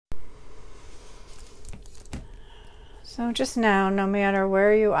So just now, no matter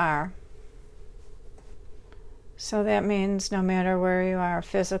where you are, so that means no matter where you are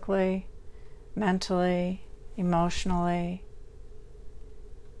physically, mentally, emotionally,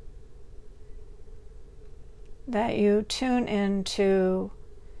 that you tune into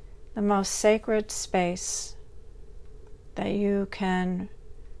the most sacred space that you can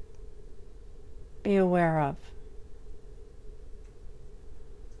be aware of.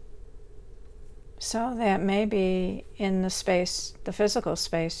 So that may be in the space, the physical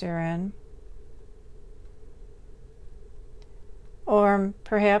space you're in, or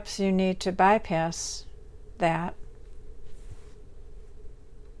perhaps you need to bypass that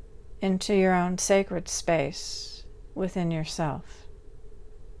into your own sacred space within yourself.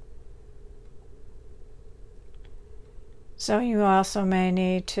 So you also may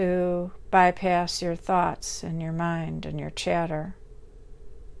need to bypass your thoughts and your mind and your chatter.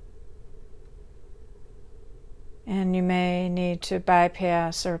 And you may need to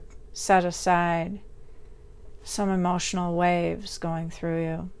bypass or set aside some emotional waves going through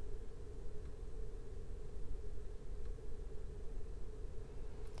you.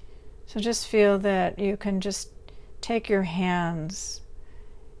 So just feel that you can just take your hands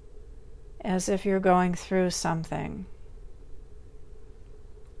as if you're going through something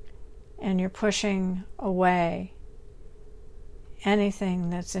and you're pushing away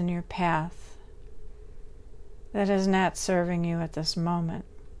anything that's in your path that is not serving you at this moment.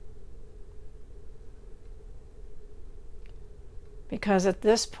 Because at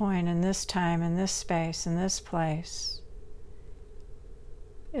this point, in this time, in this space, in this place,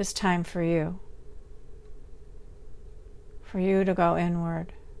 it's time for you to go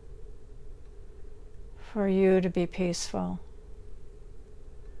inward, for you to be peaceful,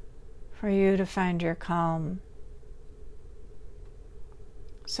 for you to find your calm.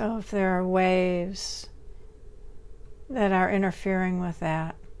 So if there are waves that are interfering with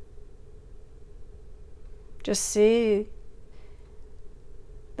that, just see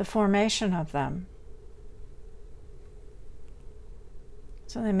the formation of them.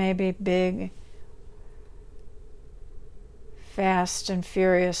 So they may be big, fast and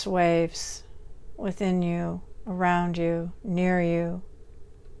furious waves within you, around you, near you.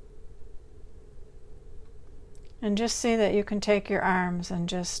 And just see that you can take your arms and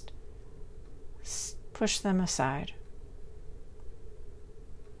just push them aside.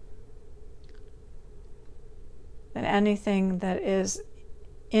 That anything that is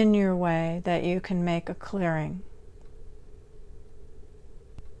in your way, that you can make a clearing.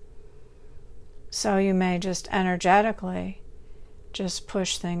 So you may just energetically just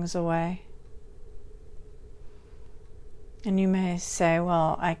push things away. And you may say,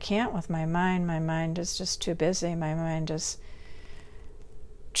 well, I can't with my mind. My mind is just too busy. My mind is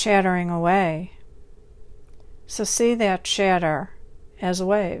chattering away. So see that chatter as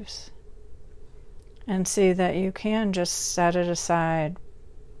waves. And see that you can just set it aside,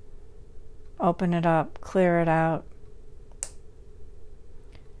 open it up, clear it out.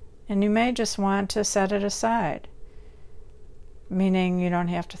 And you may just want to set it aside, meaning you don't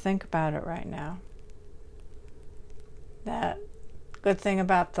have to think about it right now. That good thing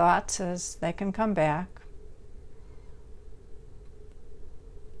about thoughts is they can come back.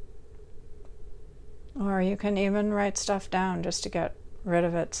 Or you can even write stuff down just to get rid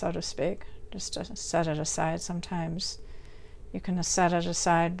of it, so to speak, just to set it aside. Sometimes you can set it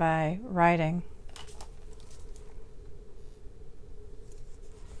aside by writing.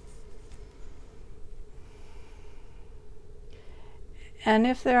 And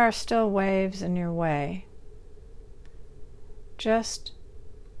if there are still waves in your way, just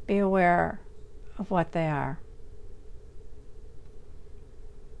be aware of what they are.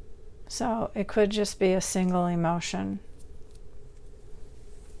 So it could just be a single emotion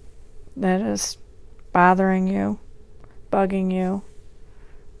that is bothering you, bugging you,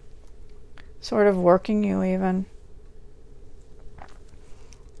 sort of working you even,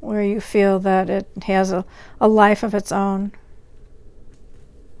 where you feel that it has a life of its own.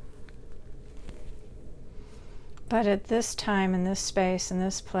 But at this time, in this space, in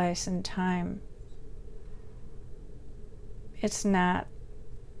this place, in time, it's not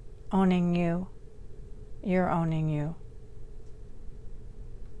owning you. You're owning you.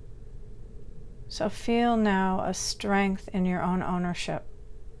 So feel now a strength in your own ownership.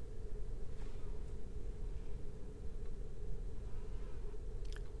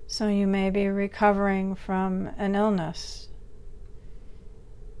 So you may be recovering from an illness.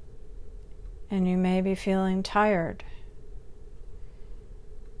 And you may be feeling tired.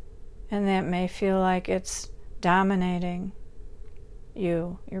 And that may feel like it's dominating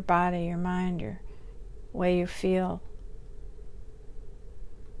you, your body, your mind, your way you feel.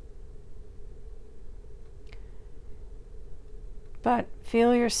 But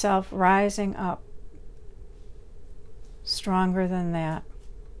feel yourself rising up, stronger than that,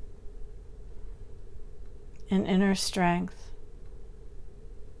 in inner strength,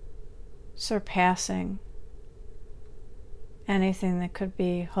 surpassing anything that could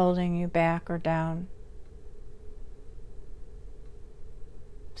be holding you back or down.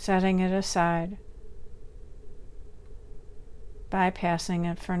 Setting it aside, bypassing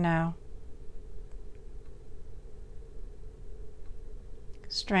it for now.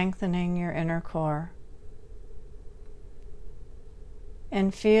 Strengthening your inner core.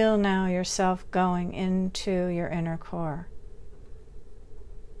 And feel now yourself going into your inner core.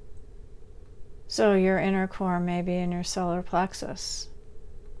 So your inner core may be in your solar plexus.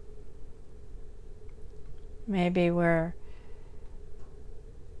 Maybe where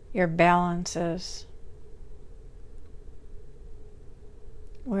your balance is,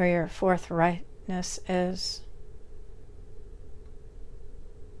 where your forthrightness is,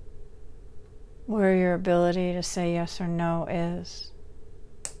 where your ability to say yes or no is.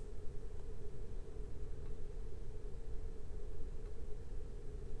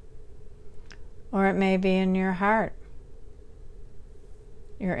 Or it may be in your heart,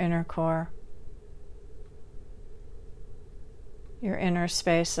 your inner core, your inner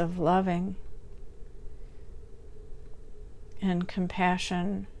space of loving and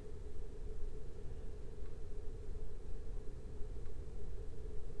compassion.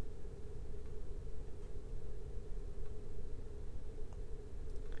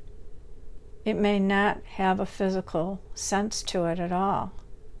 It may not have a physical sense to it at all.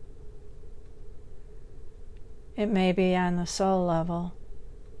 It may be on the soul level.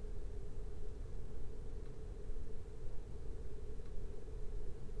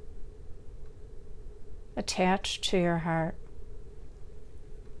 Attached to your heart.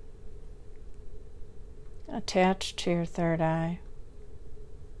 Attached to your third eye.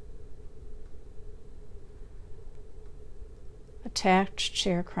 Attached to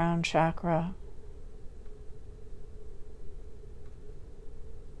your crown chakra.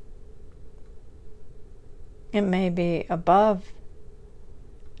 It may be above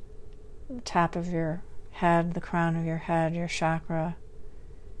the top of your head, the crown of your head, your chakra.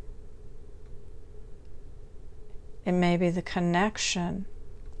 It may be the connection,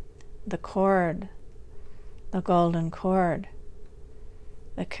 the cord, the golden cord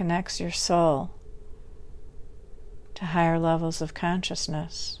that connects your soul to higher levels of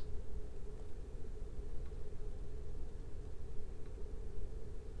consciousness.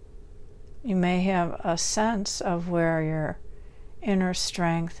 You may have a sense of where your inner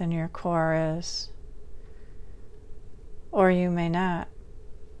strength and your core is, or you may not.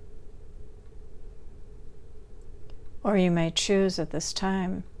 Or you may choose at this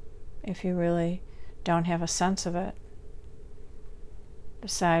time, if you really don't have a sense of it,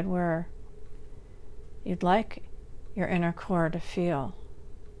 decide where you'd like your inner core to feel,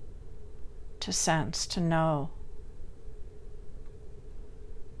 to sense, to know.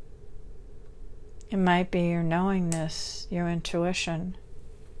 It might be your knowingness, your intuition.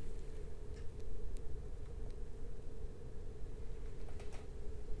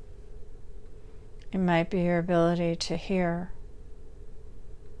 It might be your ability to hear.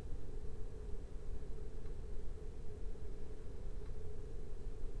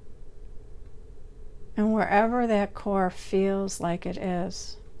 And wherever that core feels like it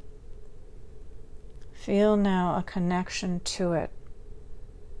is, feel now a connection to it.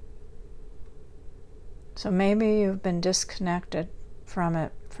 So maybe you've been disconnected from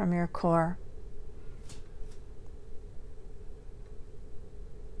it, from your core.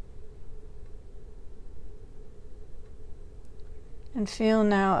 And feel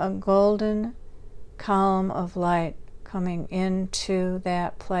now a golden column of light coming into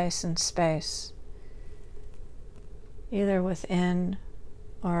that place in space, either within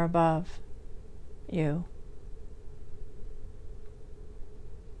or above you.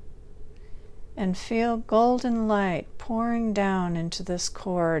 And feel golden light pouring down into this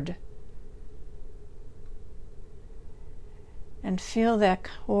cord. And feel that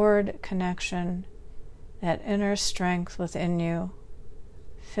cord connection, that inner strength within you,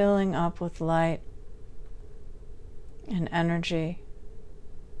 filling up with light and energy.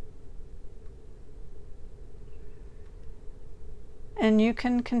 And you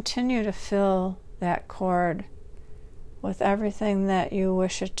can continue to fill that cord with everything that you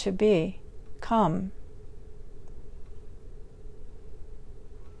wish it to be. Come.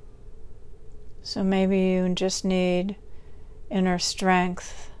 So maybe you just need inner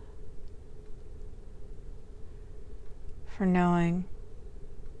strength for knowing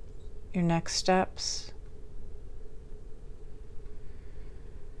your next steps.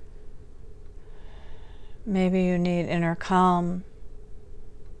 Maybe you need inner calm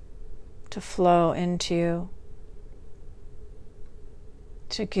to flow into you,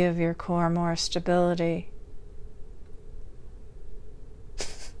 to give your core more stability.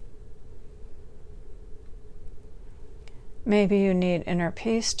 Maybe you need inner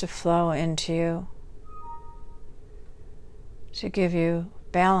peace to flow into you, to give you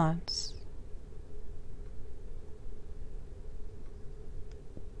balance.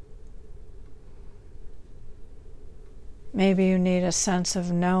 Maybe you need a sense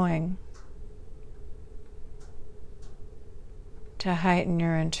of knowing to heighten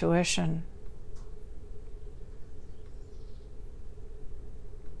your intuition.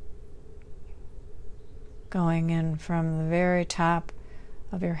 Going in from the very top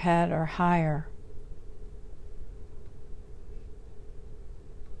of your head or higher.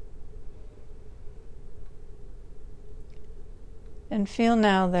 And feel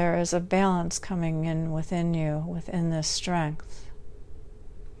now there is a balance coming in within you, within this strength.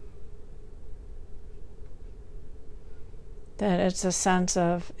 That it's a sense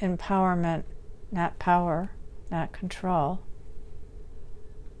of empowerment, not power, not control.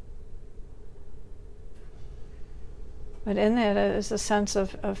 But in it is a sense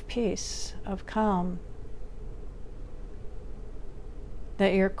of peace, of calm.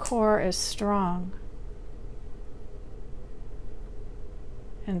 That your core is strong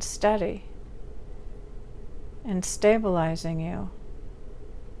and steady and stabilizing you.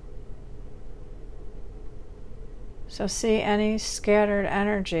 So see any scattered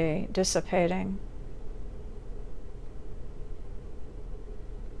energy dissipating.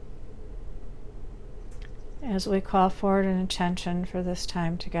 As we call forward an intention for this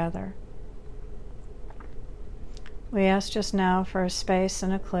time together. We ask just now for a space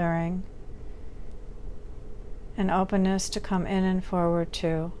and a clearing, an openness to come in and forward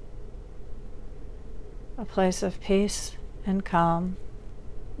to, a place of peace and calm,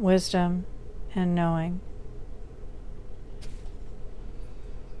 wisdom and knowing.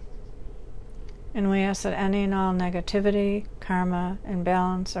 And we ask that any and all negativity, karma,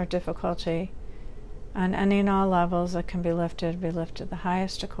 imbalance, or difficulty on any and all levels that can be lifted the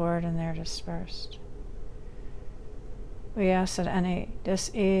highest accord, and they're dispersed. We ask that any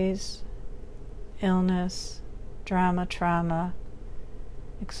dis-ease, illness, drama, trauma,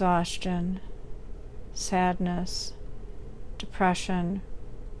 exhaustion, sadness, depression,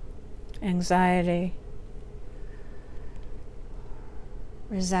 anxiety,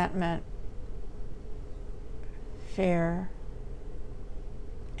 resentment, fear,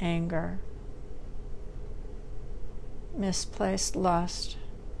 anger, misplaced lust,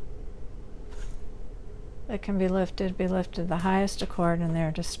 that can be lifted the highest accord, and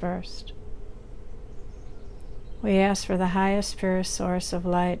they're dispersed. We ask for the highest, purest source of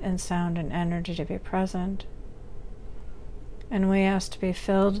light and sound and energy to be present. And we ask to be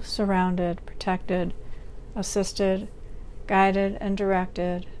filled, surrounded, protected, assisted, guided, and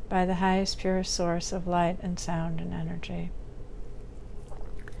directed by the highest, purest source of light and sound and energy.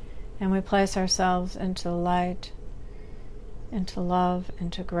 And we place ourselves into light, into love,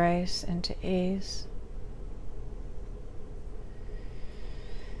 into grace, into ease.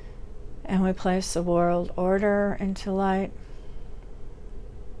 And we place the world order into light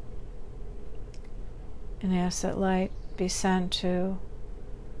and ask that light be sent to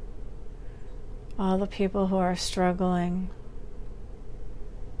all the people who are struggling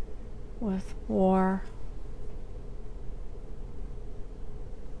with war,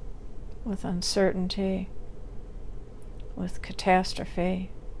 with uncertainty, with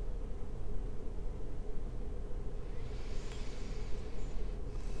catastrophe.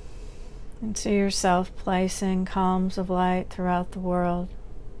 And see yourself placing columns of light throughout the world.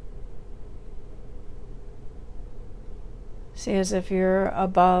 See as if you're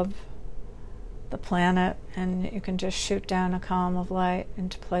above the planet and you can just shoot down a column of light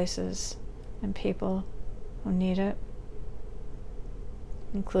into places and people who need it,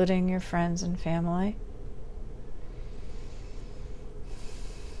 including your friends and family.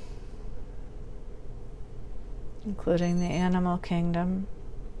 Including the animal kingdom.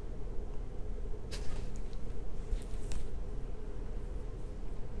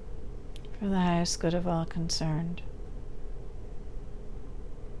 For the highest good of all concerned.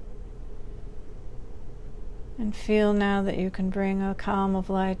 And feel now that you can bring a column of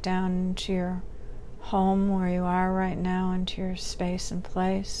light down into your home where you are right now, into your space and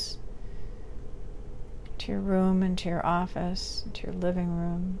place, to your room, into your office, into your living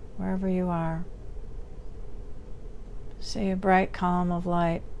room, wherever you are. See a bright column of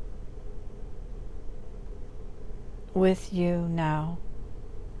light with you now.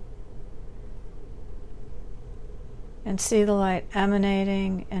 and see the light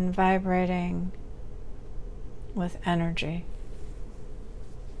emanating and vibrating with energy.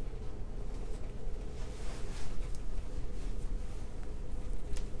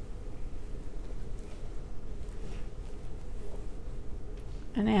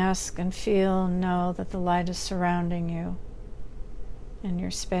 And ask and feel and know that the light is surrounding you in your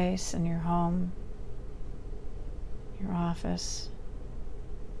space, in your home, your office,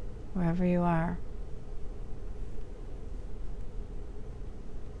 wherever you are.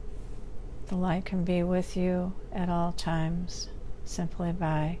 The light can be with you at all times simply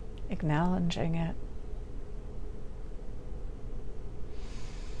by acknowledging it.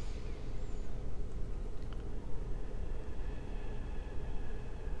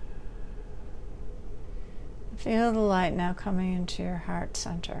 Feel the light now coming into your heart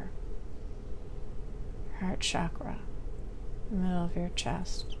center, heart chakra, the middle of your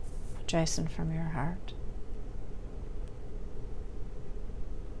chest, adjacent from your heart.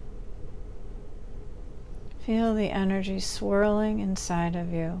 Feel the energy swirling inside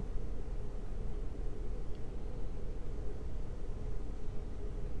of you.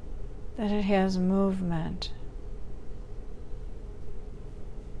 That it has movement.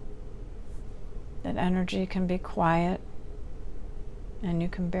 That energy can be quiet and you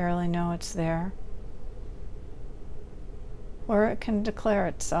can barely know it's there. Or it can declare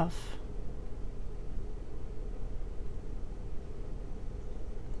itself.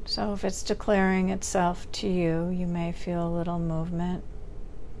 So if it's declaring itself to you, you may feel a little movement,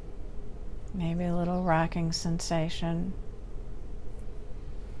 maybe a little rocking sensation,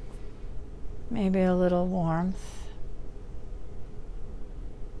 maybe a little warmth.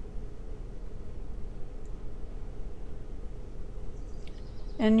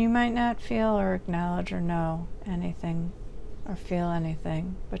 And you might not feel or acknowledge or know anything or feel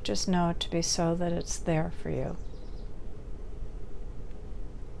anything, but just know it to be so that it's there for you.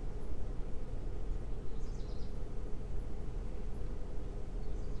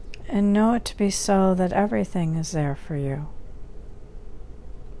 And know it to be so that everything is there for you.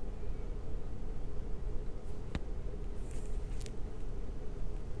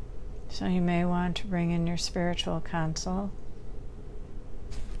 So you may want to bring in your spiritual council.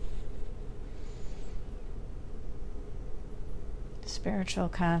 Spiritual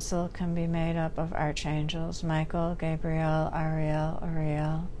council can be made up of archangels, Michael, Gabriel, Ariel,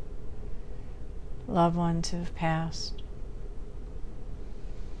 Uriel, loved ones who've passed,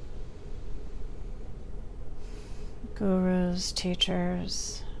 gurus,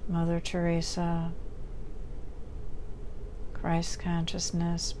 teachers, Mother Teresa, Christ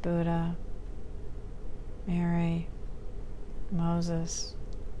consciousness, Buddha, Mary, Moses,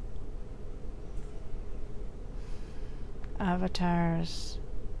 avatars,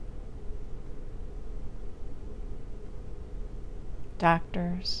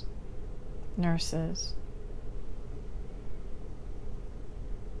 doctors, nurses.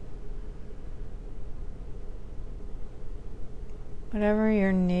 Whatever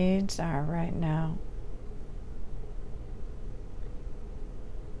your needs are right now,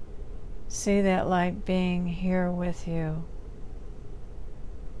 see that light being here with you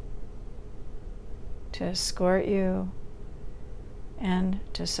to escort you and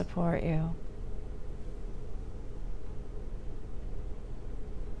to support you.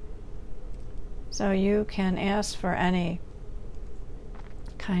 So you can ask for any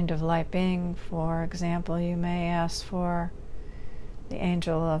kind of light being. For example, you may ask for the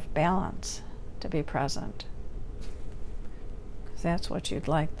angel of balance to be present, because that's what you'd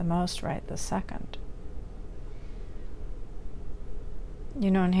like the most right this second.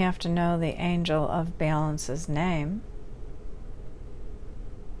 You don't have to know the angel of balance's name.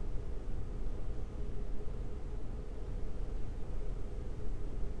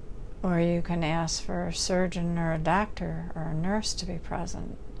 Or you can ask for a surgeon or a doctor or a nurse to be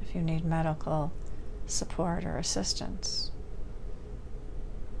present if you need medical support or assistance.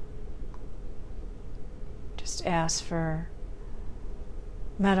 Just ask for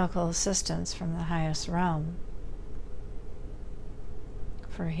medical assistance from the highest realm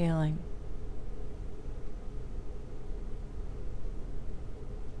for healing.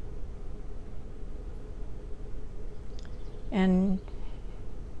 And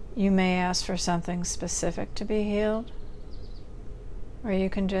you may ask for something specific to be healed, or you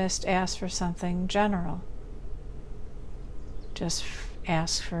can just ask for something general. Just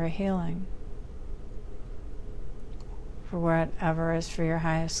ask for a healing for whatever is for your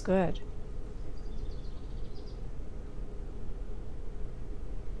highest good,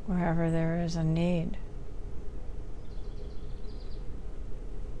 wherever there is a need.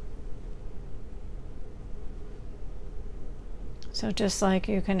 So just like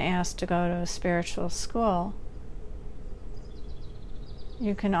you can ask to go to a spiritual school,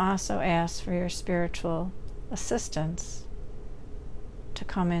 you can also ask for your spiritual assistance to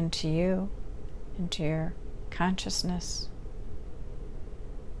come into you, into your consciousness,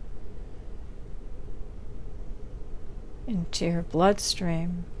 into your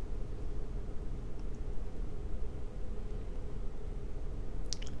bloodstream,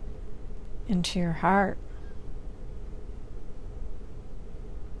 into your heart.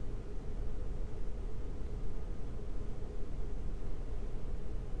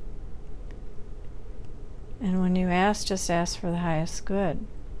 And when you ask, just ask for the highest good.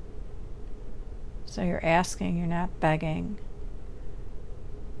 So you're asking, you're not begging.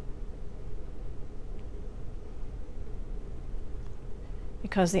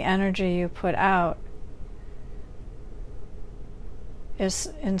 Because the energy you put out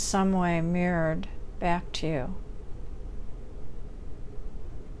is in some way mirrored back to you.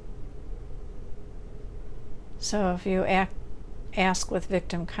 So if you ask with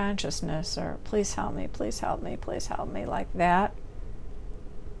victim consciousness, or please help me, please help me, please help me, like that,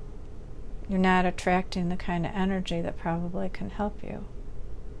 you're not attracting the kind of energy that probably can help you.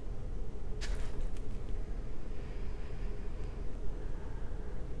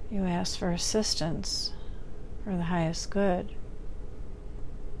 You ask for assistance for the highest good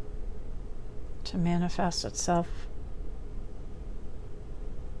to manifest itself,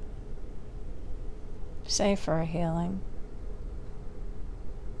 say for a healing.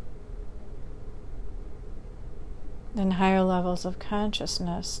 Then higher levels of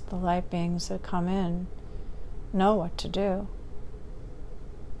consciousness, the light beings that come in, know what to do.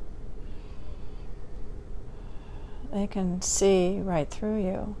 They can see right through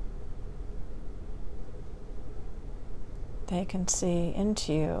you. They can see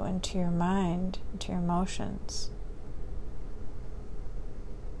into you, into your mind, into your emotions.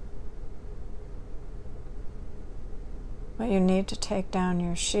 But you need to take down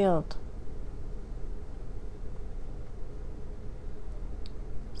your shield.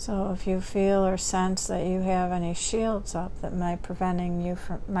 So if you feel or sense that you have any shields up that might prevent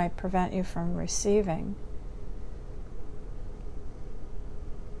you from receiving,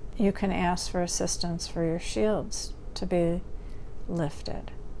 you can ask for assistance for your shields to be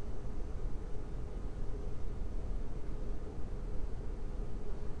lifted.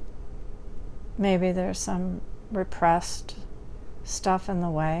 Maybe there's some repressed stuff in the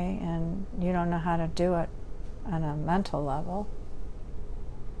way and you don't know how to do it on a mental level.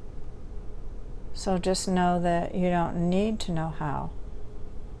 So just know that you don't need to know how.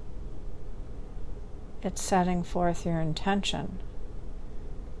 It's setting forth your intention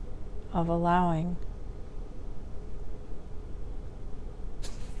of allowing.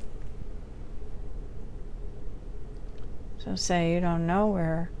 So say you don't know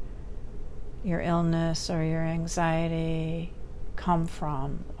where your illness or your anxiety come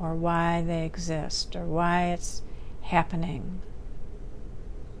from, or why they exist, or why it's happening.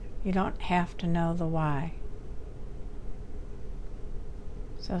 You don't have to know the why.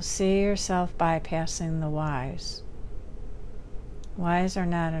 So see yourself bypassing the whys. Whys are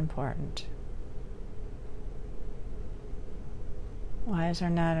not important. Whys are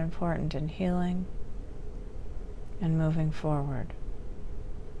not important in healing and moving forward.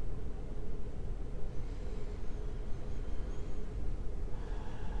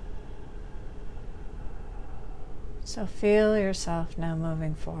 So feel yourself now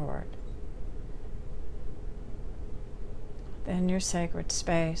moving forward within your sacred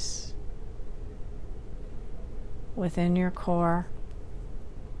space, within your core,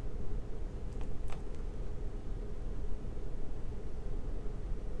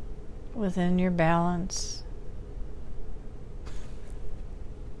 within your balance.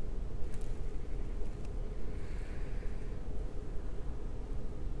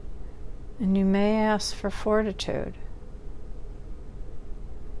 And you may ask for fortitude.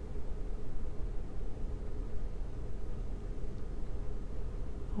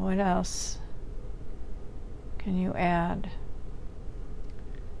 What else can you add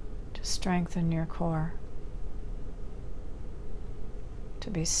to strengthen your core, to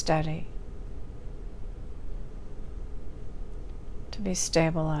be steady, to be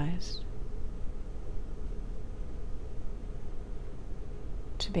stabilized,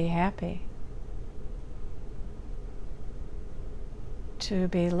 to be happy, to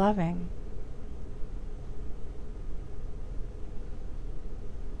be loving?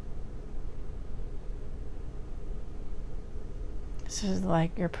 This is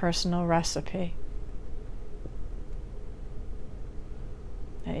like your personal recipe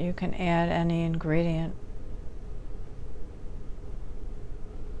that you can add any ingredient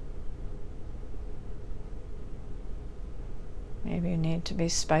Maybe you need to be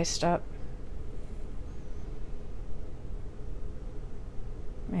spiced up.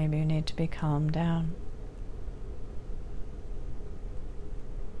 Maybe you need to be calmed down.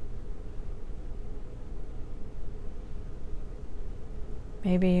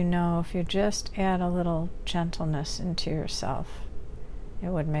 Maybe you know if you just add a little gentleness into yourself, it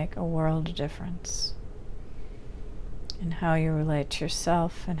would make a world of difference in how you relate to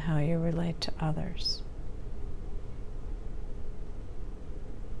yourself and how you relate to others.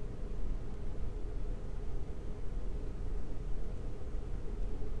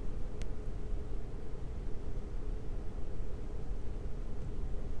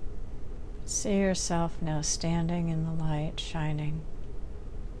 See yourself now standing in the light, shining,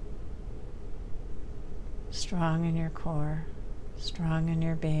 strong in your core, strong in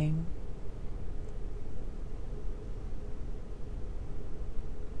your being.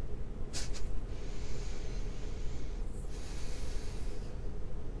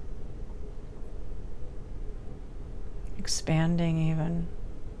 Expanding even.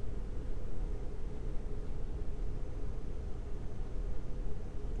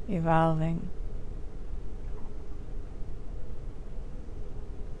 Evolving.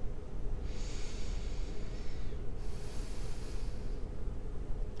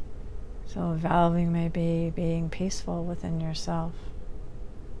 So evolving may be being peaceful within yourself.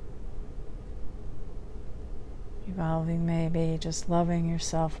 Evolving may be just loving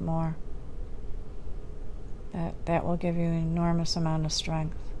yourself more. That will give you an enormous amount of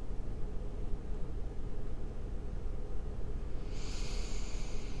strength.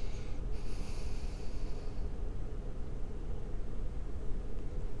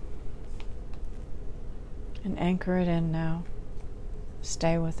 And anchor it in now.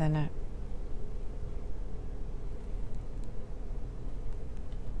 Stay within it.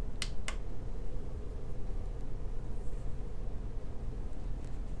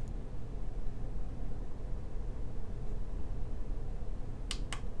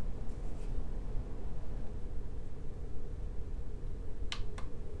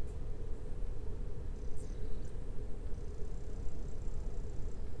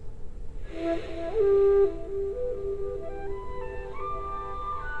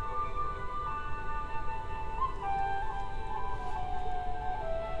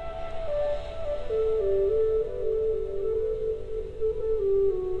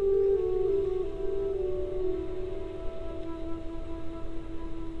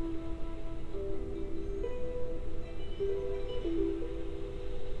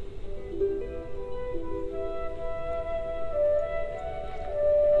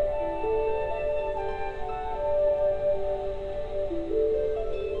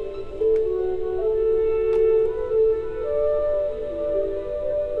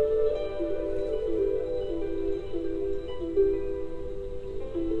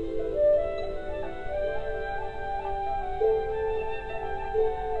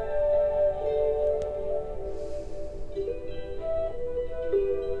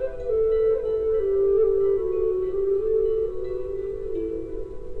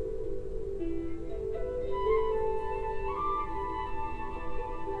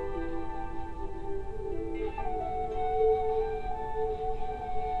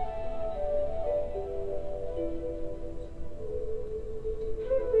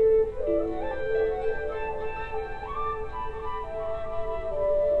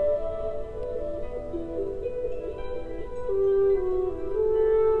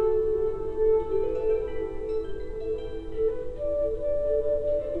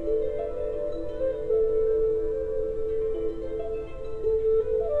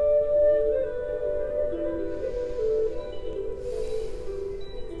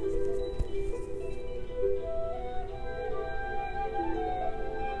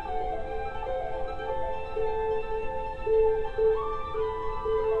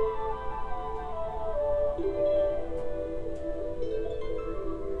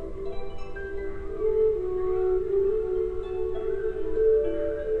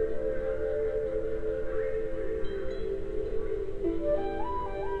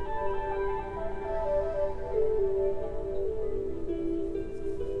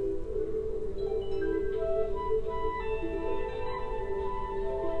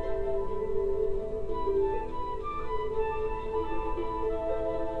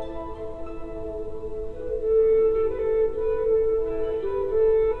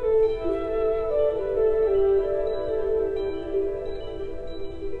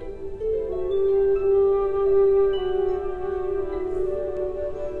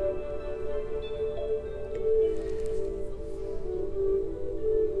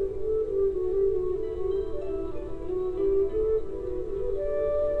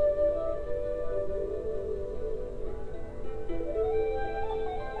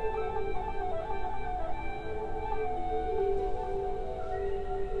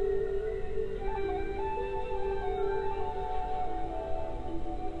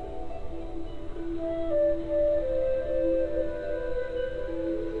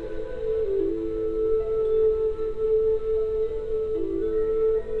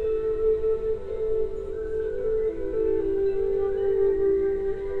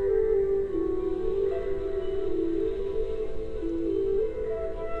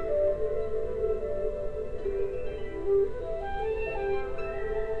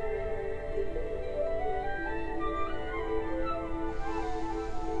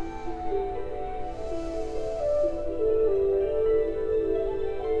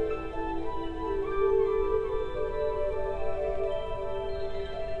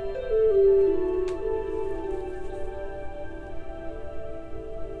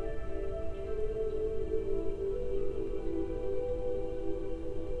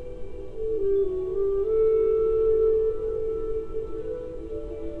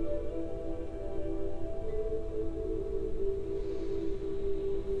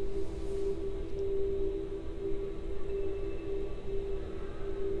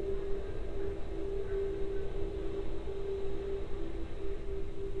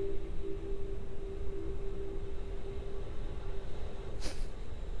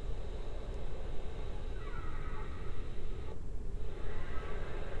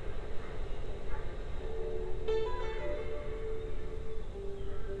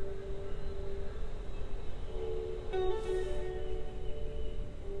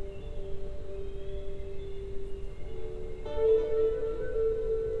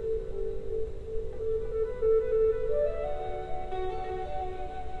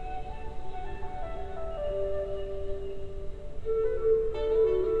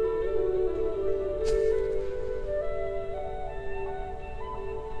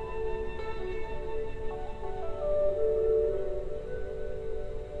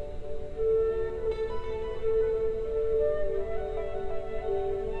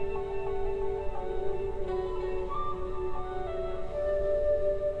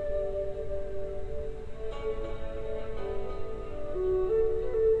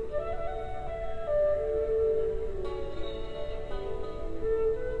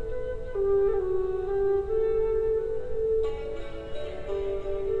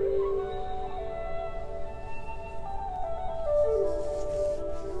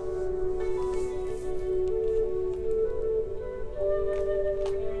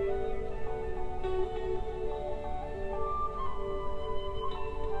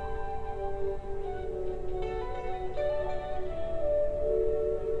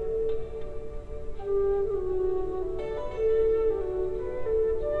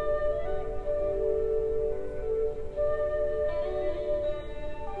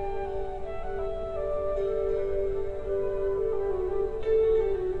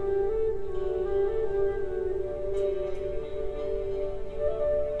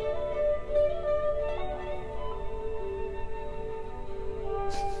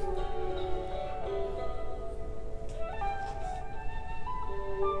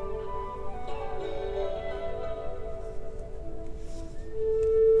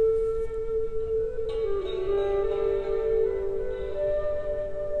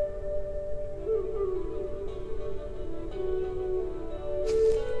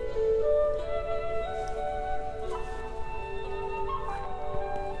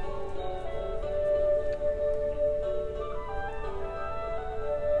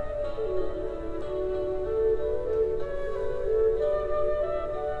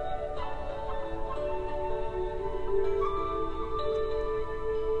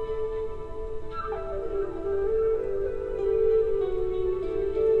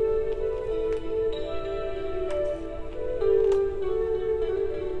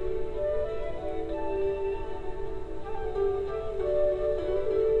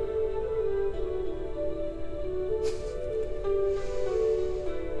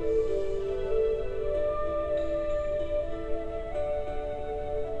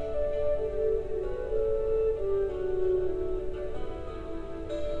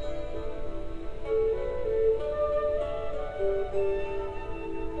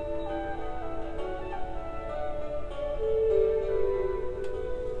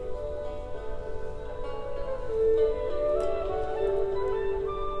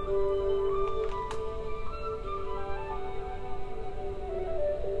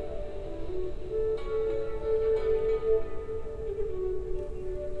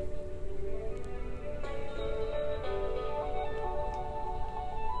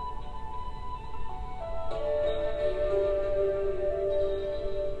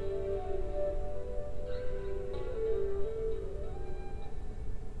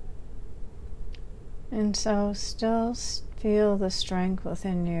 And so still feel the strength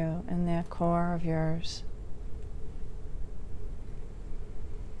within you in that core of yours.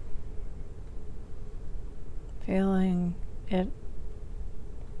 Feeling it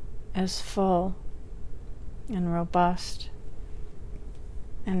as full and robust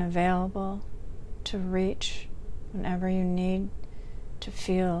and available to reach whenever you need to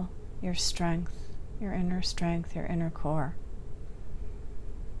feel your strength, your inner core.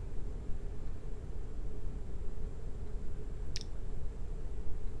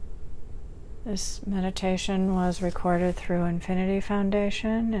 This meditation was recorded through Infinity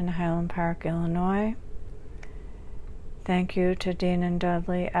Foundation in Highland Park, Illinois. Thank you to Dean and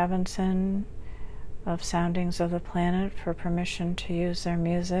Dudley Evanson of Soundings of the Planet for permission to use their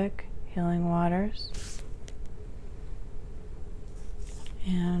music, Healing Waters.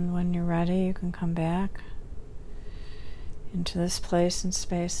 And when you're ready, you can come back into this place and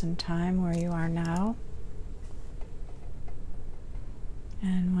space and time where you are now.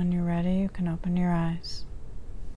 And when you're ready, you can open your eyes.